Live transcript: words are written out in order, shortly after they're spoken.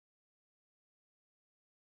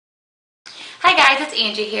Hi guys, it's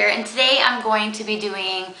Angie here, and today I'm going to be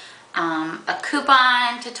doing a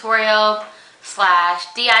coupon tutorial slash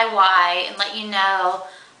DIY and let you know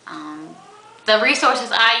the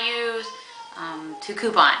resources I use to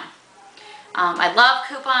coupon. I love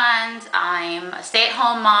coupons. I'm a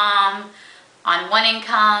stay-at-home mom on one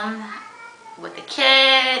income with a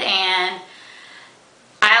kid, and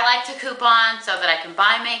I like to coupon so that I can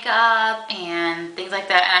buy makeup and things like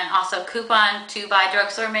that, and also coupon to buy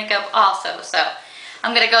drugstore makeup also. So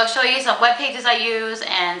I'm going to go show you some web pages I use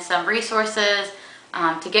and some resources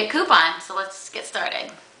to get coupons. So let's get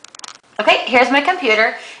started. Okay, here's my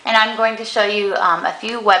computer, and I'm going to show you a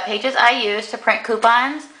few web pages I use to print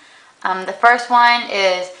coupons. The first one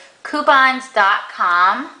is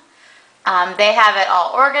coupons.com. They have it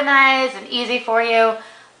all organized and easy for you.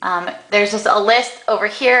 There's just a list over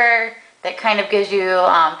here that kind of gives you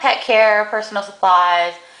pet care, personal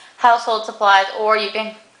supplies, household supplies, or you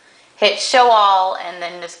can hit show all and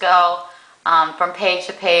then just go from page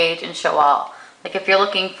to page and show all. Like if you're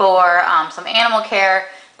looking for some animal care,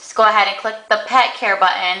 just go ahead and click the pet care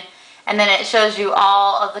button, and then it shows you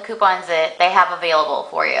all of the coupons that they have available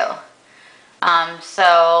for you.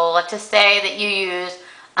 So let's just say that you use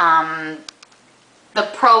the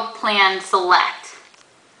Pro Plan Select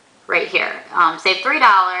right here. Save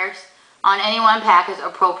 $3 on any one package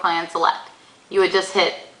of Pro Plan Select. You would just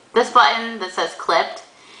hit this button that says clipped,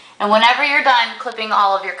 and whenever you're done clipping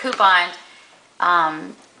all of your coupons,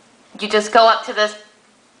 you just go up to this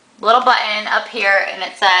little button up here and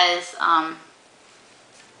it says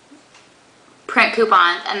print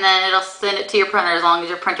coupons, and then it'll send it to your printer as long as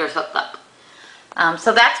your printer's hooked up.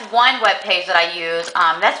 So that's one web page that I use.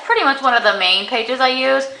 That's pretty much one of the main pages I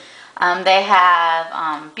use. They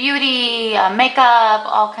have beauty, makeup,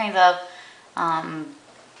 all kinds of,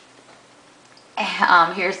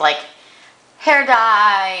 here's like hair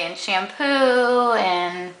dye and shampoo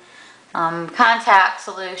and contact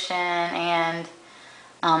solution and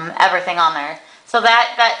everything on there. So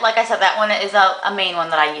that, like I said, that one is a main one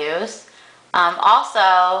that I use.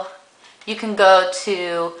 Also, you can go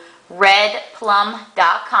to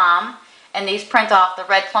redplum.com, and these print off the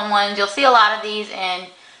Red Plum ones. You'll see a lot of these in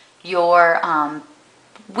your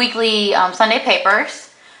weekly Sunday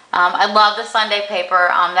papers. I love the Sunday paper.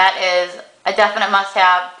 That is a definite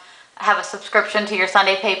must-have. Have a subscription to your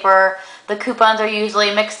Sunday paper. The coupons are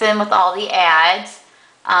usually mixed in with all the ads.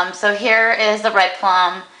 So here is the Red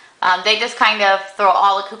Plum. They just kind of throw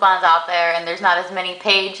all the coupons out there, and there's not as many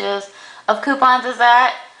pages of coupons as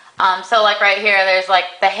that. So like right here, there's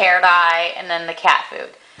like the hair dye and then the cat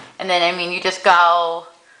food. And then, I mean, you just go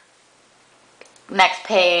next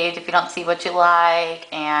page if you don't see what you like,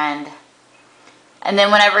 and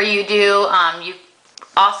then whenever you do, you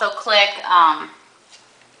also click,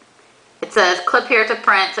 it says clip here to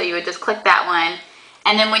print, so you would just click that one,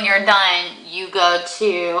 and then when you're done, you go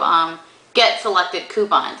to get selected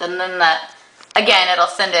coupons, and then again, it'll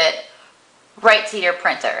send it right to your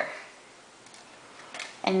printer.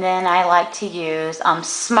 And then I like to use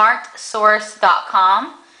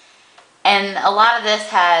smartsource.com. And a lot of this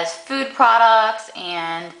has food products,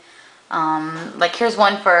 and like here's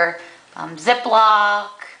one for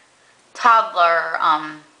Ziploc toddler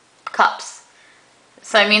cups.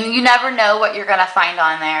 So I mean, you never know what you're gonna find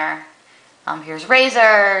on there. Here's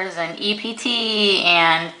razors and EPT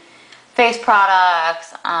and face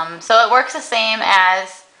products. So it works the same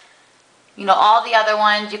as, you know, all the other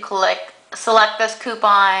ones. You select this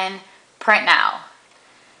coupon, print now.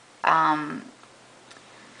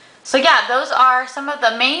 So yeah, those are some of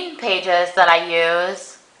the main pages that I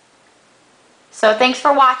use. So thanks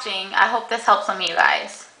for watching. I hope this helps some of you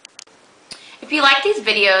guys. If you like these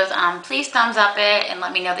videos, please thumbs up it and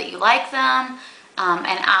let me know that you like them.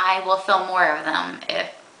 And I will film more of them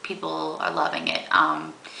if people are loving it.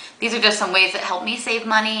 These are just some ways that help me save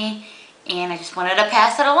money, and I just wanted to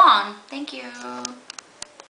pass it along. Thank you.